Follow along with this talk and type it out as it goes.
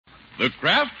The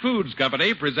Kraft Foods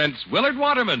Company presents Willard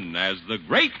Waterman as the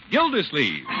Great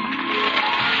Gildersleeve.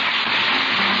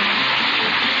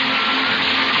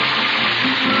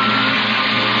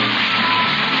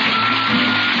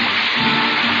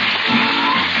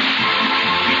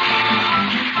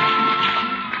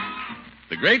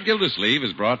 The Great Gildersleeve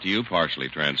is brought to you partially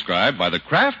transcribed by the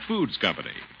Kraft Foods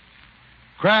Company.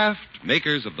 Kraft,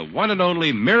 makers of the one and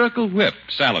only Miracle Whip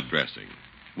salad dressing.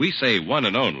 We say one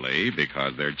and only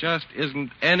because there just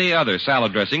isn't any other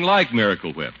salad dressing like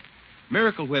Miracle Whip.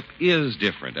 Miracle Whip is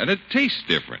different, and it tastes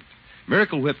different.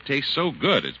 Miracle Whip tastes so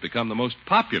good it's become the most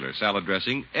popular salad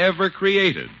dressing ever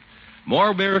created.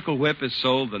 More Miracle Whip is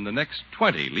sold than the next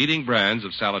 20 leading brands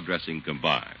of salad dressing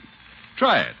combined.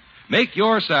 Try it. Make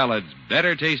your salads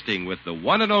better tasting with the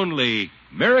one and only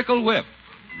Miracle Whip.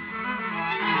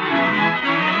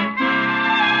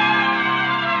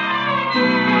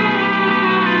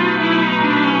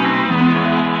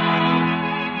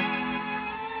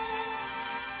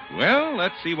 Well,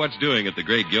 let's see what's doing at the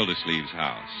Great Gildersleeve's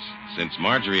house. Since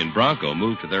Marjorie and Bronco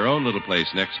moved to their own little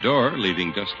place next door,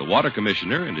 leaving just the water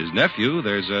commissioner and his nephew,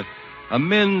 there's a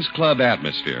men's club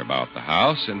atmosphere about the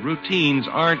house, and routines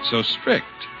aren't so strict.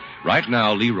 Right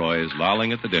now, Leroy is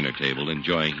lolling at the dinner table,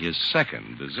 enjoying his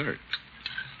second dessert.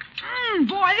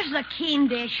 Boy, this is a keen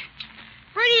dish.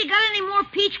 Freddie, you got any more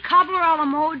peach cobbler a la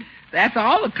mode? That's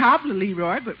all the cobbler,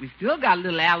 Leroy, but we still got a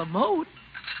little a la mode.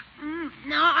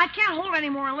 No, I can't hold any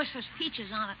more unless there's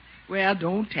peaches on it. Well,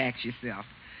 don't tax yourself.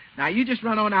 Now, you just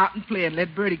run on out and play and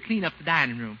let Bertie clean up the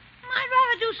dining room. I'd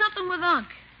rather do something with Unc.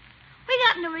 We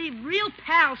gotten to be real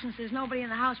pals since there's nobody in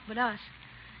the house but us.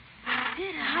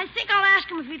 I think I'll ask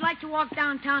him if he'd like to walk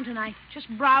downtown tonight. Just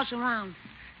browse around.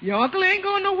 Your uncle ain't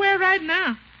going nowhere right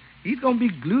now. He's going to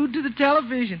be glued to the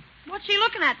television. What's he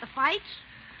looking at, the fights?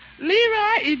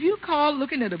 Leroy, if you call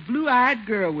looking at a blue-eyed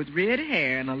girl with red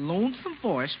hair and a lonesome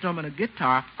voice strumming a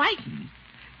guitar fighting,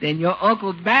 then your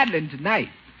uncle's battling tonight.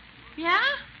 Yeah?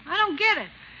 I don't get it.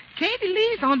 Katie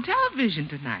Lee's on television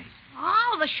tonight.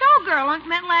 Oh, the showgirl Unc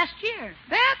met last year.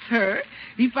 That's her.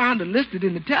 He found her listed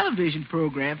in the television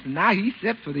programs, and now he's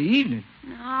set for the evening.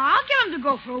 No, I'll get him to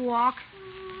go for a walk.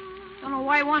 Don't know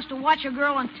why he wants to watch a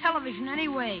girl on television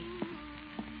anyway.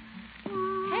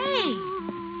 Hey,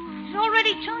 he's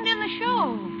already tuned in the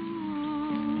show.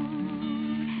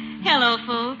 Hello,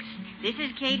 folks. This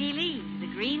is Katie Lee, the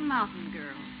Green Mountain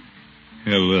Girl.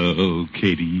 Hello,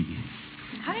 Katie.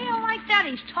 How do you like that?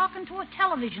 He's talking to a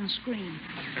television screen.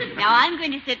 Now, I'm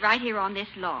going to sit right here on this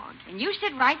log, and you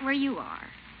sit right where you are.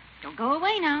 Don't go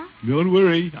away now. Don't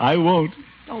worry, I won't.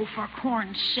 Oh, for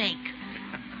corn's sake.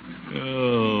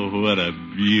 Oh, what a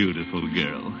beautiful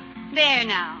girl. There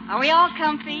now. Are we all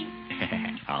comfy?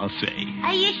 I'll say.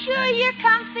 Are you sure you're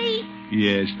comfy?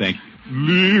 Yes, thank you.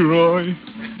 Leroy.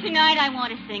 Tonight I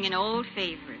want to sing an old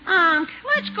favorite. Unc,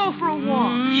 let's go for a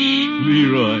walk.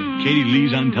 Leroy, Katie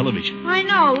Lee's on television. I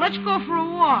know. Let's go for a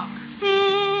walk.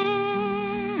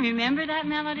 Remember that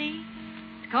melody?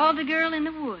 It's called The Girl in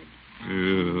the Wood.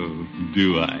 Oh,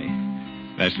 do I?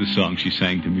 That's the song she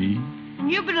sang to me.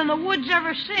 And you've been in the woods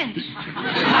ever since.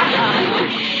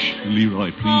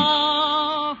 Leroy, please.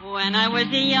 Oh, when I was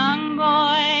a young boy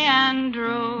and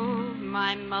drove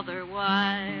my mother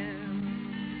wild,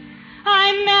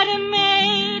 I met a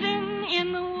maiden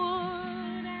in the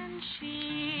wood, and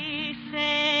she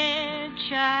said,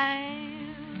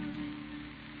 "Child,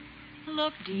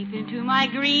 look deep into my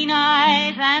green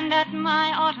eyes and at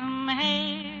my autumn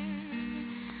hair.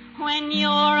 When you're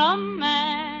a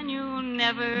man, you'll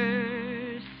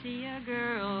never see a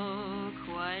girl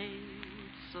quite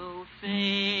so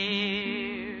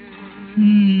fair.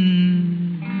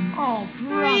 Oh,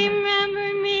 brother.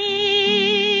 Remember me.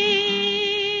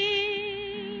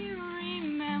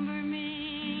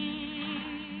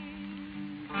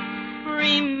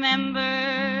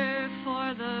 Remember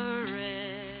for the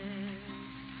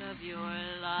rest of your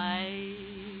life."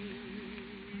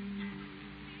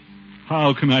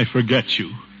 How can I forget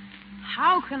you?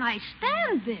 How can I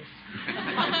stand this?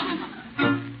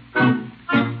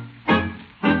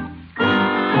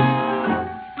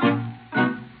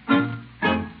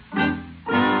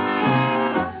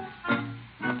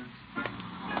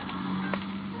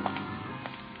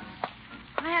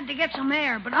 I had to get some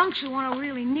air, but Unc's the one who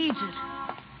really needs it.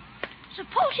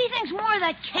 Suppose he thinks more of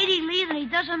that Katie Lee than he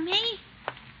does of me?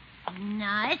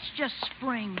 Nah, it's just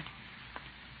spring.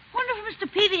 Wonder if Mr.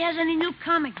 Peavy has any new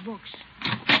comic books.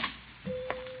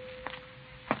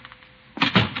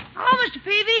 Hello, Mr.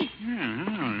 Peavy.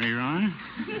 Hello, Leroy.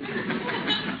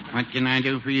 What can I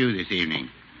do for you this evening?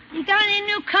 You got any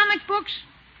new comic books?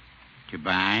 To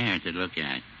buy or to look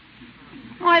at?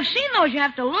 Well, I've seen those you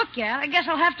have to look at. I guess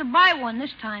I'll have to buy one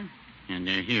this time. And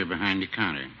they're here behind the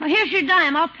counter. Well, here's your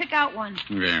dime. I'll pick out one.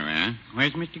 Very well.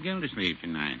 Where's Mr. Gildersleeve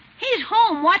tonight? He's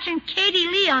home watching Katie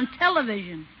Lee on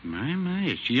television. My,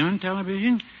 is she on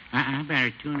television? I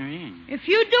better tune her in. If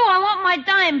you do, I want my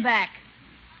dime back.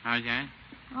 How's that?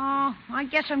 Oh, I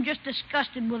guess I'm just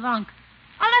disgusted with Unc.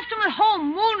 I left him at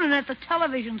home mooning at the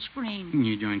television screen.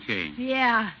 You don't say.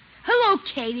 Yeah. Hello,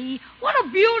 Katie. What a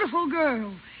beautiful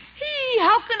girl.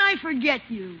 How can I forget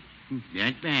you?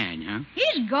 That bad, huh?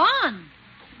 He's gone.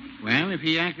 Well, if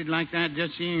he acted like that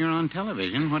just seeing her on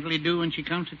television, what'll he do when she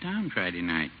comes to town Friday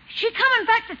night? She coming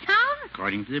back to town?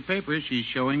 According to the papers, she's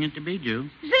showing it to Bijou.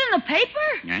 Is it in the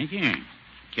paper? Right here.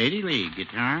 Katie Lee,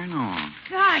 guitar and all.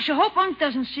 Gosh, I hope Unc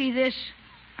doesn't see this.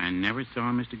 I never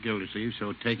saw Mr. Gildersleeve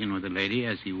so taken with a lady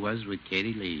as he was with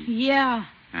Katie Lee. Yeah.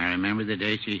 I remember the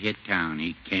day she hit town.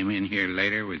 He came in here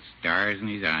later with stars in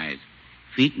his eyes.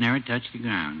 Feet never touched the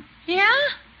ground. Yeah?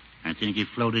 I think he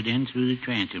floated in through the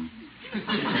transom.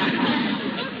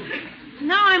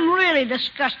 Now I'm really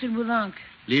disgusted with Unc.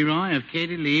 Leroy, if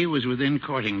Katie Lee was within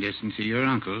courting distance of your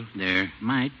uncle, there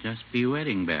might just be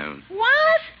wedding bells.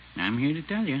 What? I'm here to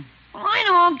tell you. Well, I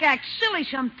know Unc acts silly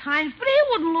sometimes, but he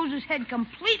wouldn't lose his head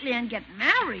completely and get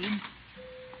married.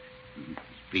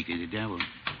 Speak of the devil.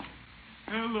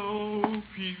 Hello,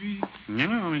 Peavy.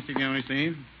 Hello, Mr.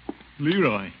 Gildersleeve.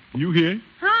 Leroy, you here?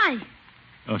 Hi.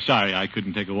 Oh, sorry I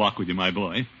couldn't take a walk with you, my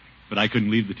boy, but I couldn't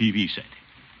leave the TV set.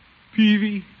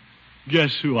 Peavy,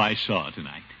 guess who I saw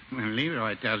tonight? Well,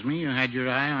 Leroy tells me you had your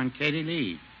eye on Katie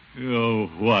Lee. Oh,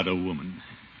 what a woman.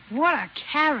 What a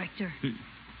character.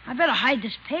 I better hide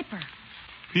this paper.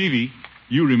 Peavy,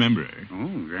 you remember her.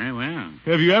 Oh, very well.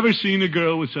 Have you ever seen a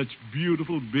girl with such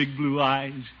beautiful big blue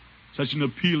eyes, such an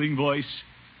appealing voice,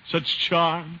 such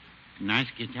charm? Nice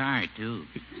guitar, too.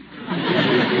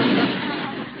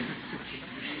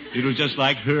 It was just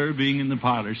like her being in the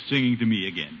parlor singing to me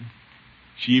again.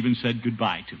 She even said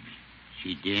goodbye to me.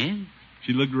 She did?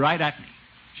 She looked right at me.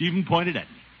 She even pointed at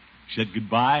me. She said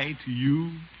goodbye to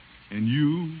you, and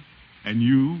you, and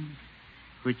you.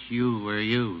 Which you were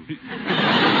you?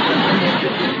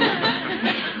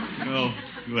 Oh,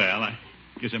 well, I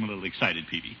guess I'm a little excited,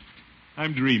 Peavy.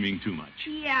 I'm dreaming too much.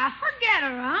 Yeah, forget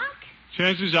her, Unc.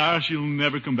 Chances are she'll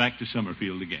never come back to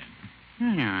Summerfield again.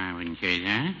 No, I wouldn't say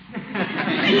that.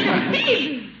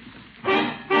 Peavy!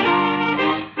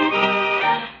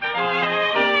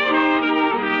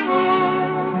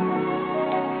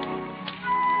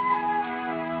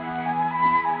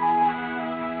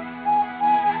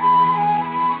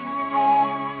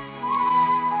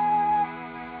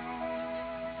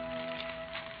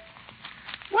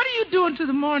 What are you doing to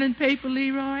the morning paper,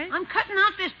 Leroy? I'm cutting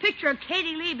out this picture of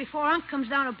Katie Lee before Unc comes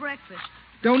down to breakfast.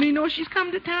 Don't he know she's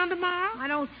coming to town tomorrow? I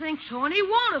don't think so, and he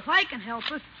won't if I can help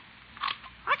it.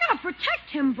 I gotta protect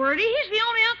him, Bertie. He's the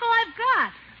only uncle I've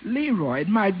got. Leroy, it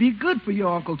might be good for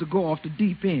your uncle to go off the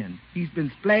deep end. He's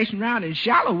been splashing around in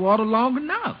shallow water long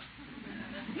enough.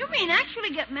 You mean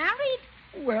actually get married?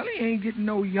 Well, he ain't getting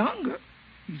no younger.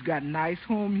 He's got a nice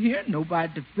home here,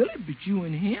 nobody to fill it but you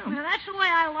and him. Well, that's the way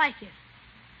I like it.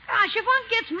 Gosh, if Unc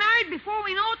gets married before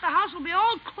we know it, the house will be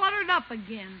all cluttered up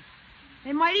again.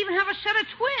 They might even have a set of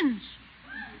twins.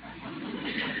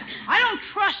 I don't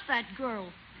trust that girl.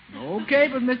 Okay,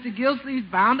 but Mr. Gildersleeve's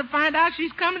bound to find out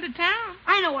she's coming to town.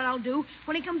 I know what I'll do.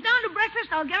 When he comes down to breakfast,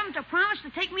 I'll get him to promise to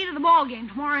take me to the ball game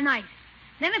tomorrow night.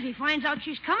 Then if he finds out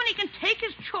she's coming, he can take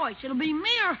his choice. It'll be me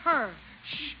or her.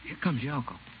 Shh, here comes your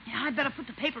uncle. Yeah, I better put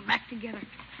the paper back together.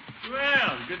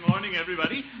 Well, good morning,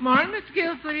 everybody. Morning, Mr.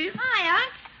 Gildersleeve. Hi,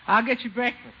 Unc. I'll get you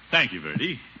breakfast. Thank you,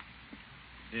 Bertie.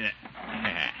 Yeah.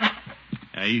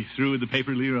 Are you through with the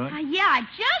paper, Leroy? Yeah, I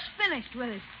just finished with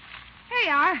it.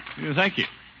 Here you are. Yeah, thank you.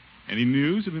 Any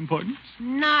news of importance?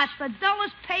 Nah, it's the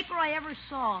dullest paper I ever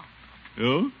saw.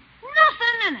 Oh?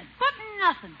 Nothing in it, but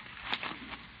nothing.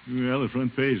 Well, the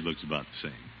front page looks about the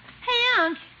same. Hey,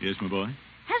 Unc, Yes, my boy?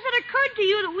 has it occurred to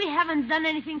you that we haven't done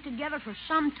anything together for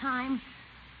some time?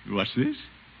 What's this?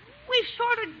 We've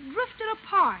sort of drifted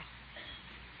apart.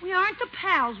 We aren't the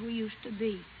pals we used to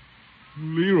be.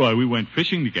 Leroy, we went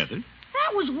fishing together.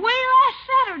 That was way last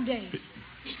Saturday.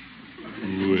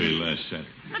 Way last Saturday.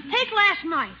 Now, take last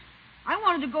night. I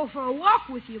wanted to go for a walk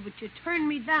with you, but you turned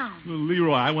me down. Well,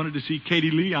 Leroy, I wanted to see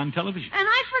Katie Lee on television. And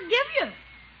I forgive you.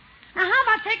 Now, how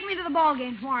about taking me to the ball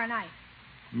game tomorrow night?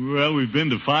 Well, we've been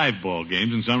to 5 ball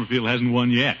games, and Summerfield hasn't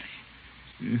won yet.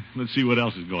 Let's see what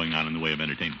else is going on in the way of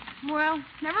entertainment. Well,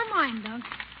 never mind, Unc.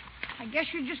 I guess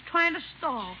you're just trying to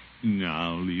stall.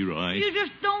 Now, Leroy. You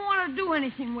just don't want to do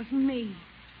anything with me.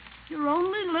 Your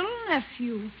only little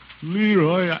nephew.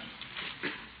 Leroy,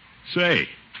 Say,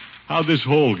 How'd this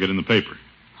hole get in the paper?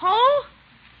 Hole?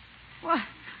 Well,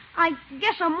 I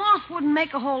guess a moth wouldn't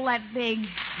make a hole that big.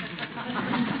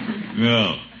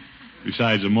 No.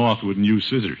 Besides, a moth wouldn't use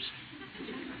scissors.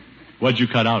 What'd you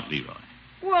cut out, Leroy?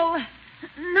 Well, now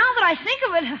that I think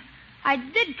of it, I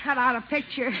did cut out a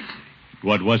picture.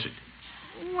 What was it?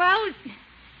 Well, it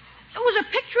was a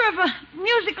picture of a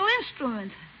musical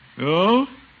instrument. Oh?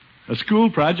 A school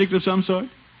project of some sort?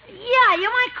 Yeah, you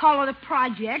might call it a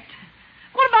project.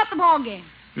 What about the ball game?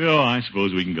 Oh, I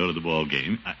suppose we can go to the ball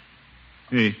game.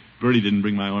 Hey, Bertie didn't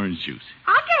bring my orange juice.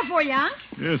 I'll get it for you, Unc.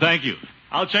 Yeah, thank you.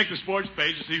 I'll check the sports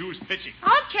page to see who's pitching.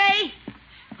 Okay.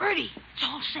 Bertie, it's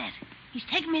all set. He's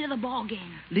taking me to the ball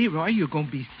game. Leroy, you're going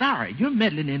to be sorry. You're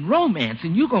meddling in romance,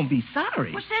 and you're going to be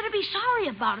sorry. What's there to be sorry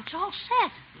about? It's all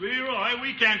set. Leroy,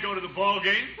 we can't go to the ball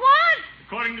game. What?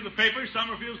 According to the paper,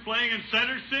 Summerfield's playing in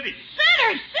Center City.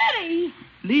 Center City?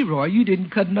 Leroy, you didn't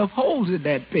cut enough holes in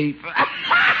that paper.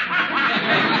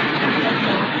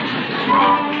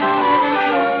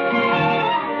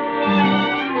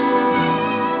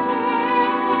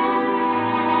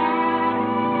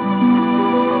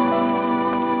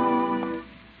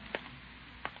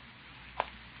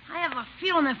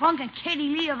 Feeling if Unc and Katie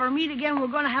Lee ever meet again, we're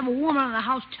going to have a woman in the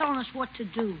house telling us what to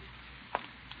do.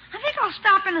 I think I'll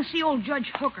stop in and see old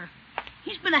Judge Hooker.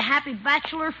 He's been a happy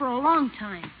bachelor for a long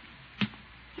time.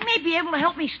 He may be able to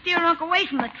help me steer Unc away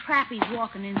from the trap he's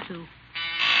walking into.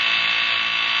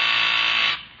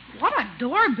 What a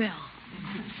doorbell.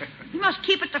 He must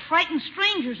keep it to frighten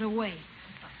strangers away.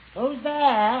 Who's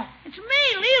there? It's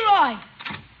me, Leroy.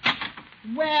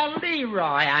 Well, Leroy,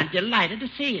 I'm delighted to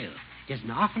see you. It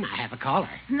isn't often I have a caller.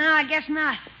 No, I guess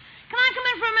not. Can I come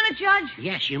in for a minute, Judge?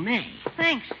 Yes, you may.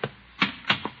 Thanks.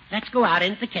 Let's go out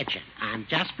into the kitchen. I'm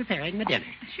just preparing the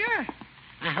dinner. Sure.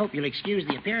 I hope you'll excuse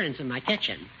the appearance in my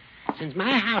kitchen. Since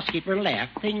my housekeeper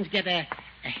left, things get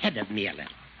ahead of me a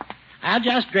little. I'll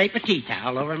just drape a tea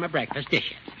towel over my breakfast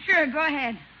dishes. Sure, go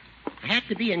ahead. I had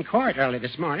to be in court early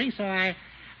this morning, so I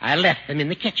left them in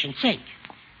the kitchen sink.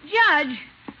 Judge,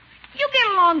 you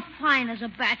get along fine as a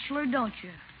bachelor, don't you?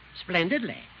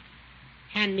 Splendidly.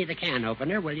 Hand me the can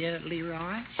opener, will you,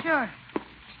 Leroy? Sure.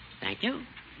 Thank you.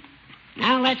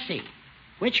 Now, let's see.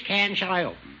 Which can shall I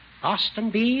open? Boston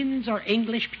beans or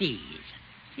English peas?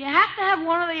 Do you have to have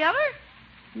one or the other?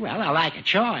 Well, I like a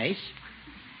choice.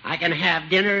 I can have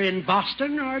dinner in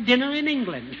Boston or dinner in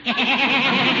England. Of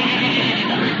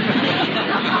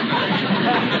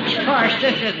course,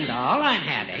 this isn't all I'm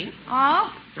having.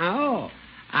 Oh? Oh,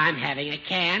 I'm having a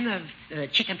can of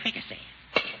chicken fricassee.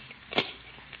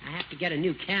 I have to get a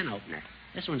new can opener.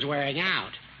 This one's wearing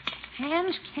out.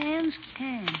 Cans.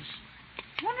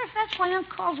 Wonder if that's why Unc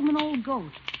calls him an old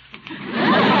goat.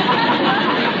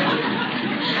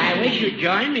 I wish you'd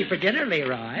join me for dinner,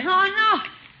 Leroy.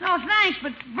 No, thanks,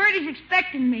 but Bertie's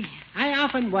expecting me. I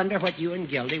often wonder what you and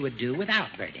Gildy would do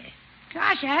without Bertie.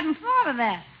 Gosh, I hadn't thought of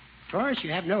that. Of course,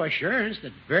 you have no assurance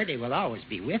that Bertie will always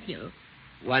be with you.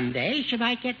 One day she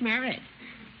might get married.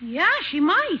 Yeah, she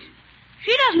might.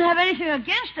 She doesn't have anything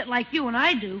against it like you and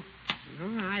I do.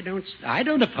 No, I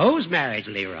don't oppose marriage,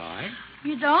 Leroy.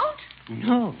 You don't?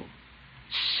 No.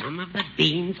 Some of the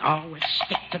beans always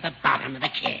stick to the bottom of the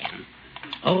can.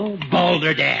 Oh,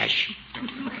 balderdash.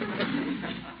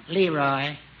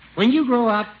 Leroy, when you grow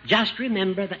up, just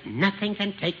remember that nothing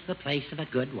can take the place of a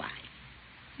good wife.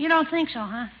 You don't think so,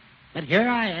 huh? But here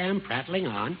I am prattling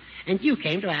on, and you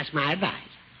came to ask my advice.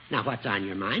 Now, what's on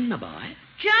your mind, my boy?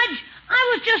 Judge,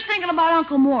 I was just thinking about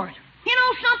Uncle Mort. You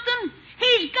know something?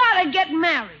 He's got to get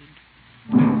married.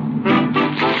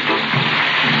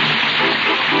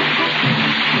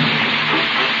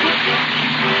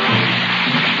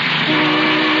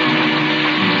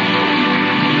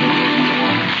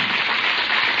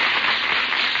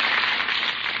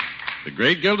 The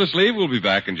great Gildersleeve will be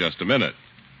back in just a minute.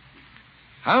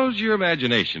 How's your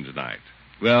imagination tonight?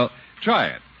 Well, try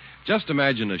it. Just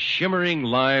imagine a shimmering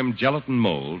lime gelatin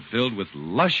mold filled with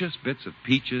luscious bits of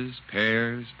peaches,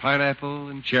 pears, pineapple,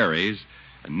 and cherries,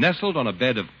 and nestled on a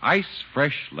bed of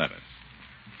ice-fresh lettuce.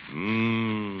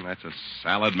 That's a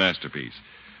salad masterpiece.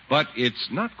 But it's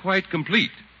not quite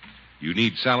complete. You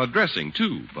need salad dressing,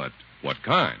 too, but what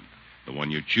kind? The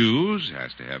one you choose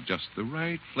has to have just the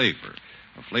right flavor,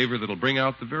 a flavor that'll bring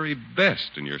out the very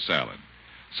best in your salad.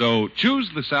 So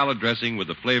choose the salad dressing with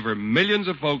the flavor millions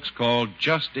of folks call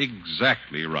just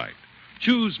exactly right.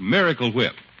 Choose Miracle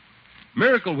Whip.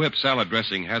 Miracle Whip salad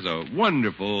dressing has a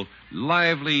wonderful,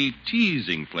 lively,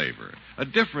 teasing flavor, a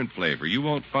different flavor you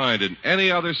won't find in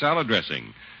any other salad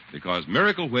dressing, because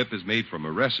Miracle Whip is made from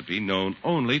a recipe known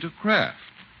only to Kraft.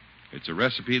 It's a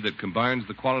recipe that combines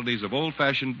the qualities of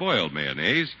old-fashioned boiled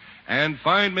mayonnaise and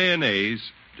fine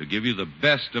mayonnaise to give you the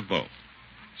best of both.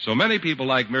 So many people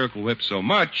like Miracle Whip so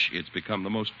much, it's become the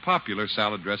most popular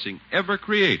salad dressing ever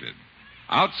created,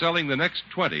 outselling the next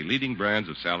 20 leading brands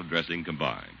of salad dressing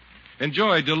combined.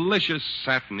 Enjoy delicious,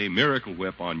 satiny Miracle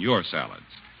Whip on your salads.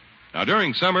 Now,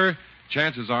 during summer,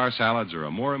 chances are salads are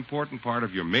a more important part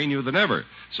of your menu than ever,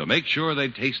 so make sure they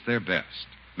taste their best.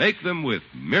 Make them with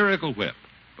Miracle Whip.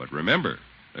 But remember,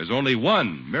 there's only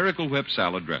one Miracle Whip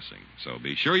salad dressing, so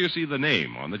be sure you see the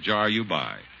name on the jar you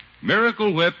buy.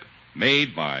 Miracle Whip,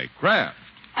 made by Kraft.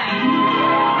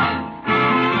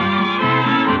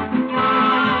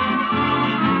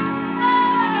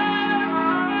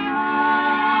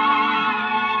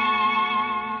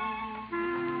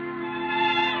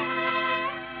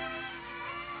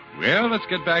 Well, let's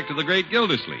get back to the great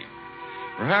Gildersleeve.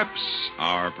 Perhaps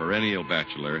our perennial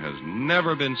bachelor has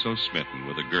never been so smitten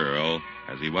with a girl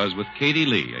as he was with Katie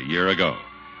Lee a year ago.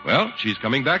 Well, she's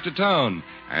coming back to town,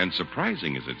 and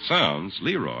surprising as it sounds,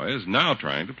 Leroy is now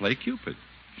trying to play Cupid.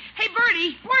 Hey,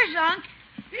 Bertie, where's Unc?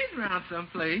 He's around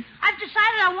someplace. I've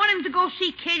decided I want him to go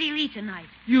see Katie Lee tonight.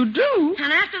 You do?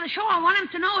 And after the show, I want him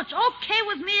to know it's okay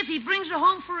with me if he brings her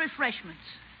home for refreshments.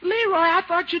 Leroy, I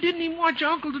thought you didn't even want your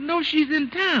uncle to know she's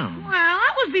in town. Well,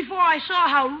 that was before I saw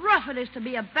how rough it is to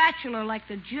be a bachelor like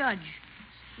the judge.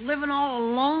 Living all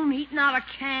alone, eating out of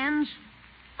cans.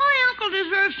 My uncle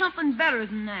deserves something better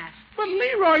than that. But,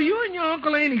 Leroy, you and your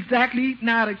uncle ain't exactly eating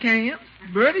out of cans.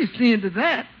 Bertie's seeing to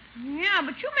that. Yeah,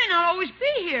 but you may not always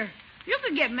be here. You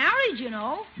could get married, you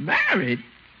know. Married?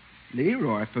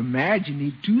 Leroy, for marriage you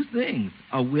need two things,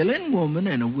 a willing woman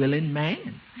and a willing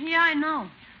man. Yeah, I know.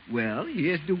 Well,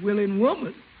 here's the willing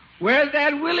woman. Where's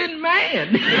that willing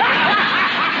man?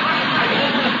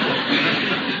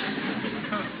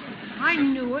 I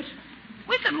knew it.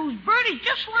 We could lose Bertie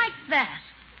just like that.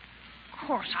 Of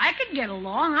course, I could get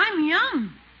along. I'm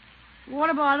young. What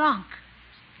about Unc?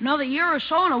 Another year or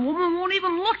so and a woman won't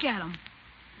even look at him.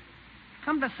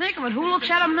 Come to think of it, who looks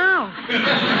at him now?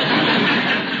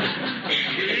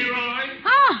 Leroy?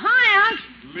 Oh, hi, Unc.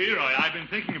 Leroy, I've been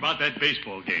thinking about that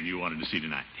baseball game you wanted to see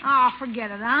tonight. Oh, forget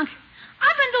it, Unc.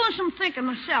 I've been doing some thinking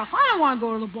myself. I don't want to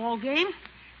go to the ball game.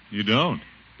 You don't?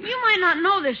 You might not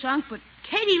know this, Unc, but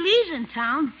Katie Lee's in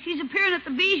town. She's appearing at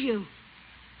the Bijou.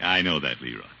 I know that,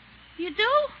 Leroy. You do?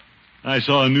 I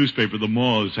saw a newspaper the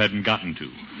Moors hadn't gotten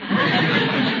to.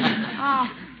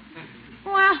 Oh.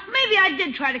 Well, maybe I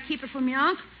did try to keep it from you,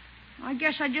 Unc. I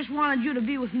guess I just wanted you to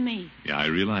be with me. Yeah, I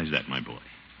realize that, my boy.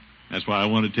 That's why I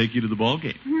want to take you to the ball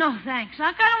game. No, thanks,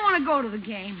 Unc. I don't want to go to the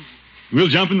game. We'll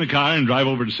jump in the car and drive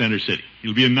over to Center City.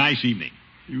 It'll be a nice evening.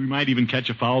 We might even catch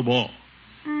a foul ball.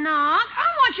 No, Unc. I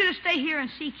want you to stay here and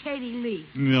see Katie Lee.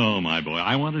 No, my boy.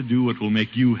 I want to do what will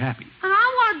make you happy. And I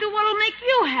want to do what'll make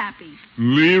you happy.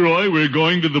 Leroy, we're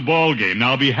going to the ball game.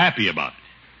 Now be happy about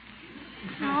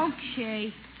it.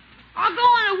 Okay. I'll go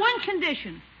under one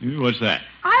condition. What's that?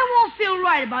 I won't feel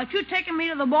right about you taking me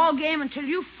to the ball game until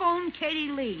you phone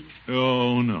Katie Lee.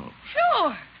 Oh, no.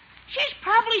 Sure. She's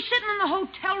probably sitting in the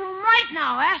hotel room right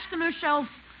now asking herself,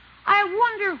 I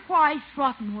wonder why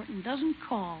Throckmorton doesn't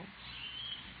call.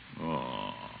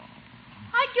 Oh.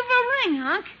 I'd give her a ring,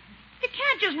 Unc. You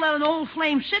can't just let an old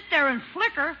flame sit there and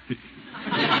flicker.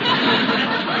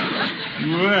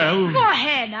 Well, Go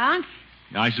ahead, Unc.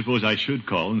 I suppose I should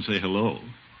call and say hello.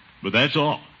 But that's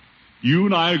all. You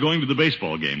and I are going to the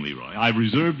baseball game, Leroy. I've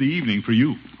reserved the evening for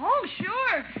you. Oh,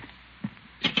 sure.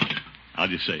 I'll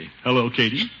just say, hello,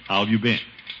 Katie. How have you been?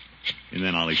 And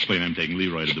then I'll explain I'm taking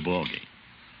Leroy to the ball game.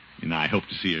 And I hope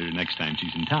to see her next time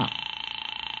she's in town.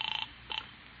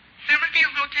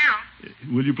 Summerfield Hotel.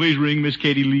 Will you please ring Miss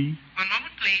Katie Lee? One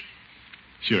moment, please.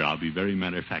 Sure, I'll be very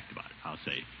matter-of-fact about it. I'll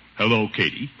say, hello,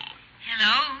 Katie.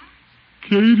 Hello.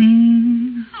 Katie.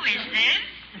 Who is this?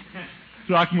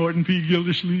 Throckmorton P.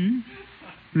 Gildersleeve.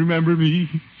 Remember me?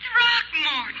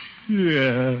 Throckmorton.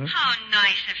 Yeah. How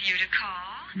nice of you to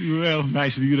call. Well,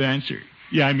 nice of you to answer.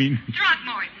 Yeah, I mean...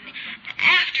 Throckmorton,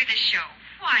 after the show,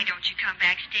 why don't you come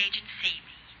backstage and see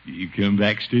me? You come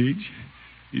backstage?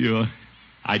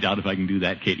 I doubt if I can do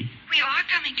that, Katie. We are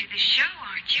coming to the show,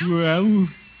 aren't you? Well...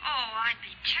 Oh, I'd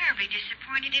be terribly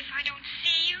disappointed if I don't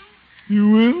see you. You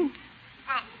will?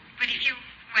 Well, but if you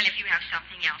have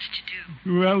something else to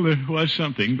do. Well, there was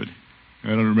something, but I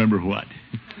don't remember what.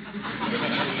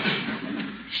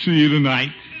 See you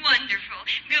tonight. Wonderful.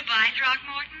 Goodbye,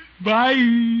 Throckmorton. Bye.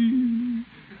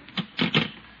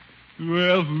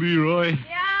 Well, Leroy.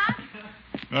 Yeah?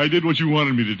 I did what you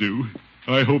wanted me to do.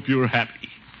 I hope you're happy.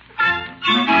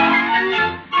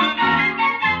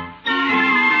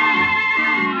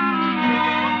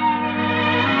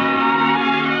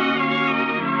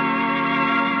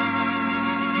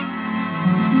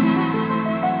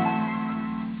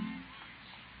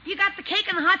 You got the cake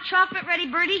and the hot chocolate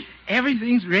ready, Bertie?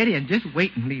 Everything's ready and just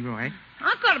waiting, Leroy.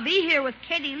 I'm going to be here with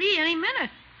Katie Lee any minute.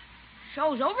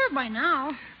 Show's over by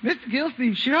now. Mr.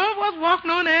 Gildersleeve sure was walking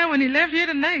on air when he left here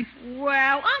tonight.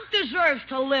 Well, Unc deserves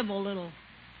to live a little.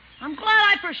 I'm glad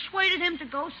I persuaded him to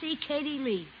go see Katie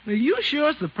Lee. Well, you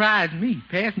sure surprised me,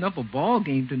 passing up a ball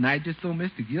game tonight just so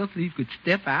Mr. Gildersleeve could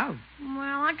step out.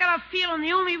 Well, I got a feeling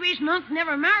the only reason Unc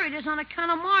never married is on account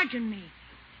of Marge and me.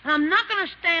 And I'm not going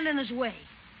to stand in his way.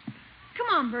 Come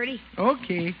on, Bertie.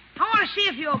 Okay. I want to see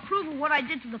if you approve of what I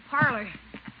did to the parlor.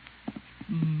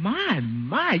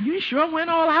 My, you sure went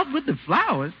all out with the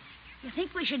flowers. You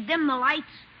think we should dim the lights?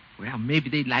 Well, maybe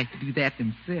they'd like to do that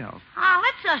themselves.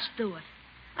 Let's us do it.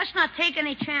 Let's not take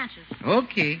any chances.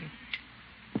 Okay.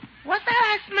 What's that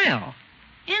I smell?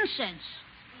 Incense.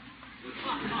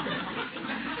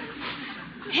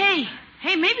 Hey,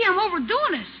 maybe I'm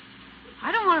overdoing this.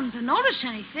 I don't want him to notice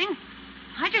anything.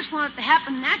 I just want it to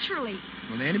happen naturally.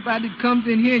 Well, anybody that comes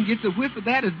in here and gets a whiff of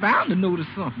that is bound to notice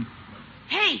something.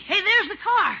 Hey, there's the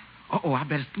car. Uh-oh, I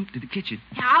better scoot to the kitchen.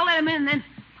 Yeah, I'll let him in and then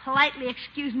politely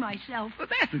excuse myself. Well,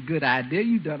 that's a good idea.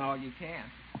 You've done all you can.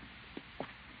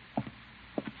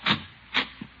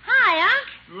 Hi, Unc.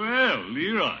 Well,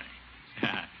 Leroy.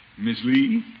 Miss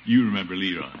Lee, you remember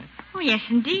Leroy. Oh, yes,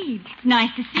 indeed.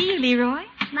 Nice to see you, Leroy.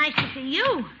 It's nice to see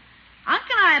you. Unc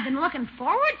and I have been looking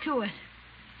forward to it.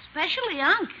 Especially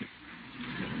Unc.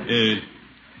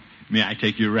 May I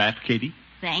take your wrap, Katie?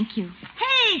 Thank you.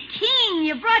 Hey, King,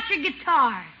 you brought your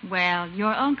guitar. Well,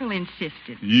 your uncle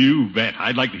insisted. You bet.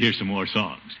 I'd like to hear some more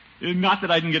songs. Not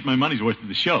that I didn't get my money's worth of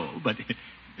the show, but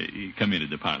come into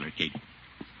the parlor, Katie.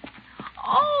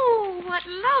 Oh, what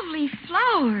lovely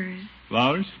flowers.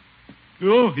 Flowers?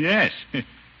 Oh, yes.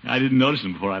 I didn't notice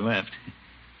them before I left.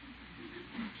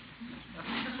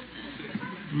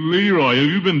 Leroy, have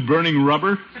you been burning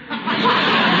rubber?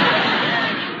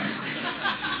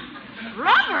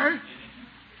 Rubber?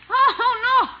 Oh,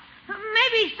 no.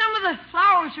 Maybe some of the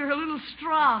flowers are a little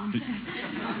strong.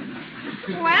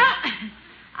 Well,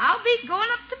 I'll be going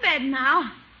up to bed now,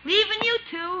 leaving you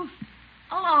two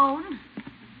alone.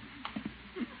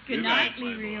 Good night,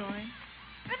 Leroy.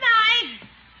 Good night.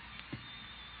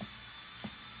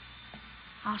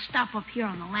 I'll stop up here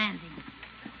on the landing.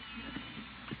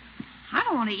 I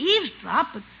don't want to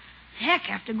eavesdrop, but heck,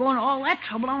 after going to all that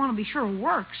trouble, I want to be sure it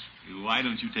works. Why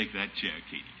don't you take that chair,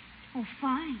 Katie? Oh,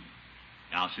 fine.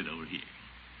 I'll sit over here.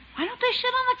 Why don't they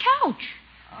sit on the couch?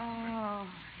 Oh,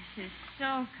 this is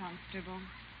so comfortable.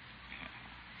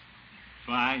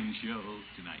 Fine show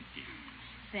tonight, Katie.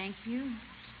 Thank you.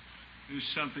 There's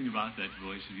something about that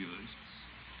voice of yours.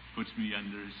 Puts me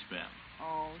under a spell.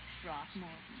 Oh,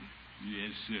 Throckmorton.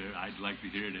 Yes, sir. I'd like to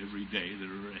hear it every day the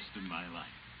rest of my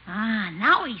life.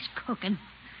 Now he's cooking.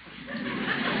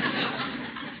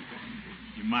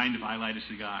 You mind if I light a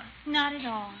cigar? Not at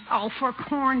all. Oh, for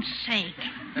corn's sake.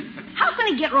 How can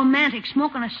he get romantic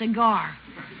smoking a cigar?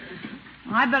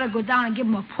 Well, I better go down and give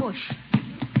him a push.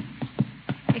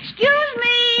 Excuse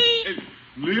me.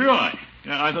 Leroy,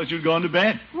 I thought you'd gone to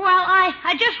bed. Well,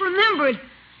 I just remembered.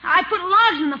 I put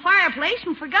logs in the fireplace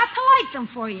and forgot to light them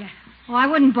for you. Oh, I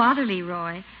wouldn't bother,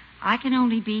 Leroy. I can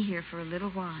only be here for a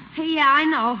little while. Yeah, I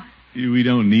know. We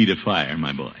don't need a fire,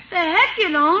 my boy. The heck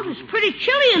you don't. It's pretty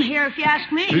chilly in here, if you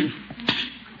ask me.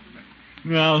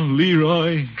 Now,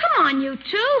 Leroy. Come on, you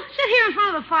two. Sit here in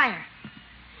front of the fire.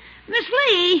 Miss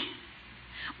Lee,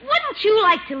 wouldn't you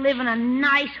like to live in a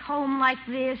nice home like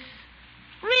this?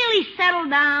 Really settle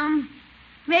down?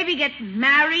 Maybe get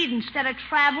married instead of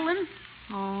traveling?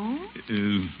 Oh?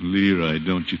 Leroy,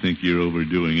 don't you think you're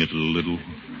overdoing it a little?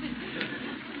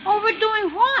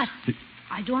 Overdoing what?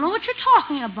 I don't know what you're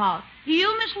talking about. Do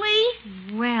you, Miss Lee?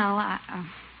 Well,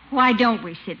 why don't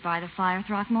we sit by the fire,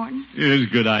 Throckmorton? It's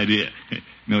a good idea.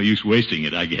 No use wasting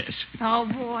it, I guess. Oh,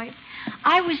 boy.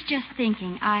 I was just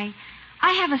thinking, I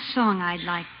have a song I'd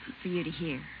like for you to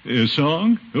hear. A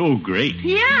song? Oh, great.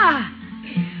 Yeah.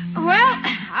 Well,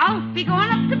 I'll be going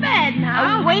up to bed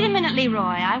now. Oh, wait a minute, Leroy.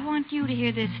 I want you to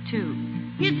hear this, too.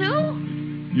 You do?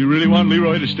 You really want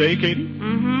Leroy to stay, Katie?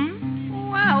 Mm-hmm.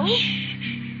 Well...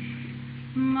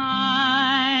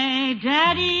 My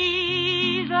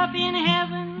daddy's up in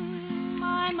heaven,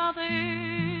 my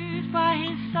mother's by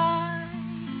his side,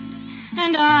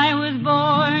 and I was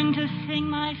born to sing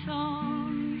my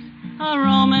songs, a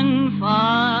roaming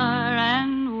far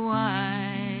and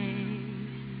wide.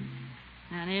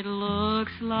 And it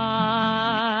looks like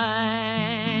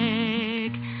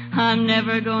I'm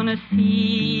never gonna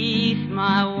cease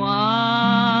my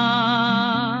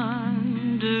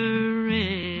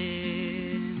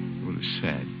wandering. What a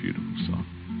sad, beautiful song.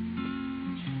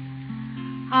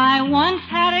 I once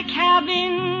had a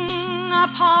cabin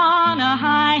upon a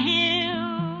high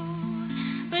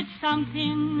hill, but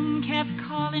something kept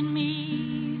calling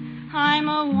me. I'm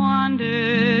a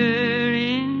wandering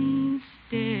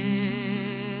still,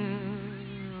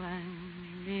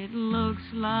 and it looks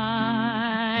like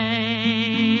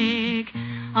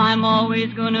I'm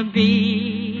always gonna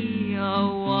be a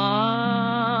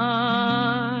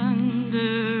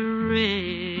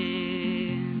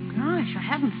wandering. Gosh, I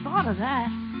hadn't thought of that.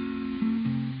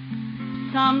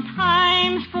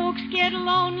 Sometimes folks get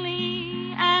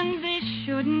lonely, and this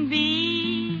shouldn't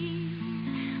be.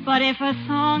 But if a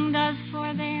song does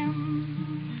for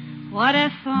them what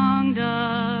a song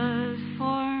does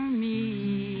for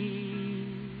me,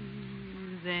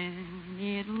 then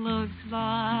it looks like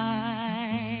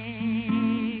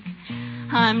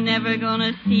I'm never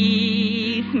gonna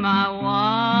cease my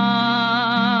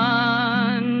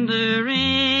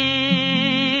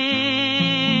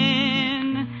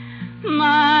wandering,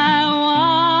 my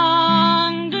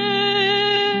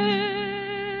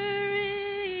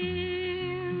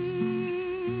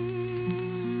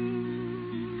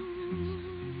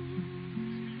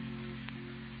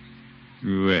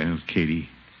Well, Katie,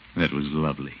 that was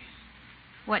lovely.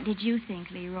 What did you think,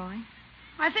 Leroy?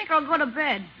 I think I'll go to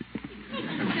bed.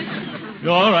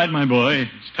 You're all right, my boy.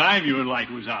 It's time your light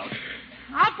was out.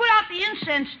 I'll put out the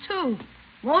incense, too.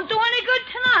 Won't do any good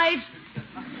tonight.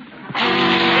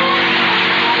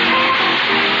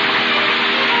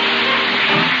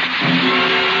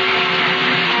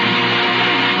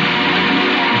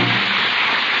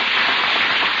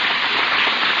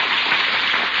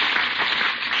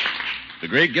 The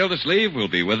great Gildersleeve will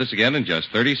be with us again in just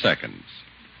 30 seconds.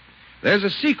 There's a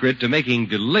secret to making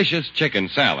delicious chicken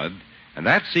salad, and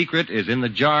that secret is in the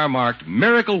jar marked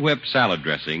Miracle Whip salad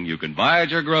dressing you can buy at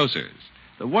your grocer's.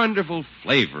 The wonderful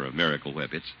flavor of Miracle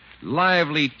Whip. It's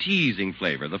lively, teasing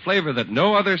flavor. The flavor that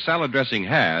no other salad dressing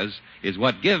has is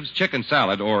what gives chicken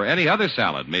salad or any other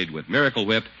salad made with Miracle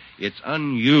Whip its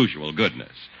unusual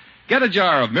goodness. Get a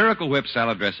jar of Miracle Whip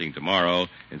salad dressing tomorrow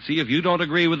and see if you don't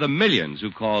agree with the millions who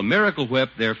call Miracle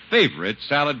Whip their favorite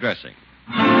salad dressing.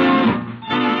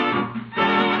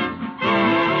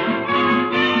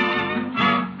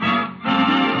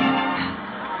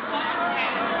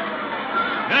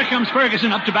 There comes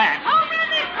Ferguson up to bat. Home run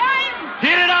this time!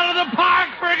 Hit it out of the park,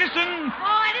 Ferguson!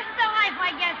 Boy, this is the life,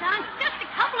 I guess, huh? Just a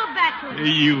couple of battles.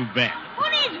 You bet. Who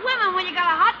needs women when you got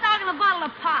a hot dog and a bottle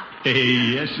of pop? Hey,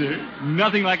 yes, sir.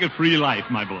 Nothing like a free life,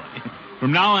 my boy.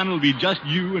 From now on, it'll be just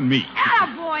you and me.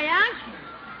 Attaboy, Unc.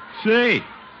 Say,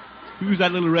 who's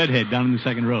that little redhead down in the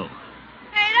second row?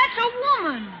 Hey, that's a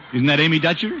woman. Isn't that Amy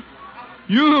Dutcher?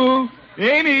 You,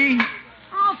 Amy.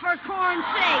 Oh, for corn's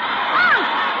sake. Unc,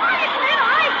 why is it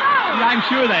high ball? I'm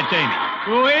sure that's Amy.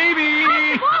 Oh, Amy.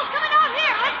 Unc, the ball's coming out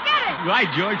here. Let's get it. Right,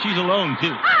 George. She's alone,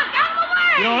 too. Unc, out of the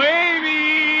way. Yo,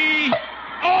 Amy.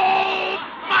 Oh,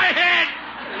 my head.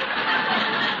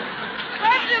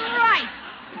 Serves him right.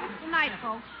 Good night,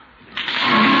 folks.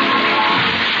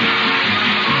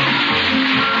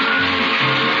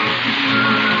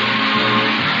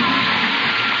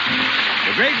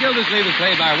 The Great Gildersleeve is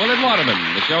played by Willard Waterman.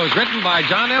 The show is written by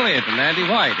John Elliott and Andy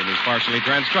White and is partially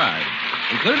transcribed.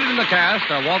 Included in the cast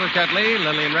are Walter Tetley,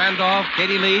 Lillian Randolph,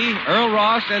 Katie Lee, Earl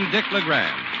Ross, and Dick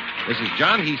LeGrand. This is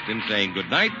John Heaston saying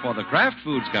goodnight for the Kraft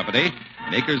Foods Company,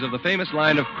 makers of the famous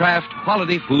line of Kraft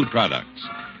quality food products.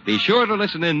 Be sure to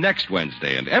listen in next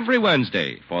Wednesday and every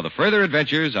Wednesday for the further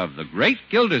adventures of the Great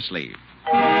Gildersleeve.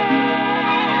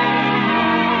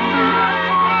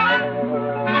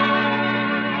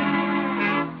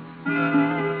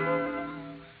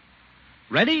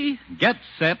 Ready? Get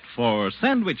set for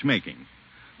sandwich making.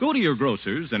 Go to your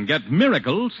grocer's and get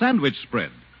Miracle Sandwich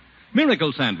Spread.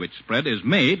 Miracle Sandwich Spread is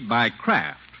made by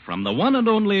Kraft from the one and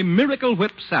only Miracle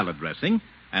Whip salad dressing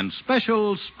and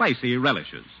special spicy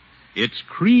relishes. It's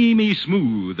creamy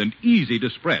smooth and easy to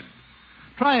spread.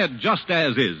 Try it just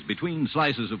as is between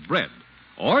slices of bread,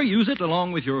 or use it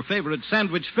along with your favorite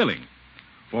sandwich filling.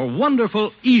 For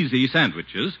wonderful, easy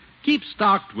sandwiches, keep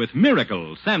stocked with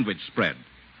Miracle Sandwich Spread.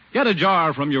 Get a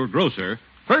jar from your grocer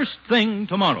first thing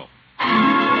tomorrow.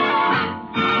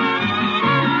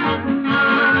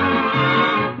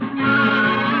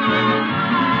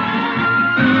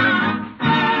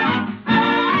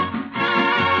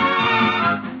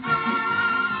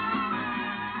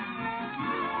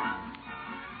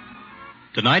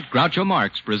 Tonight, Groucho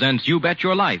Marx presents You Bet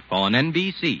Your Life on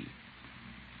NBC.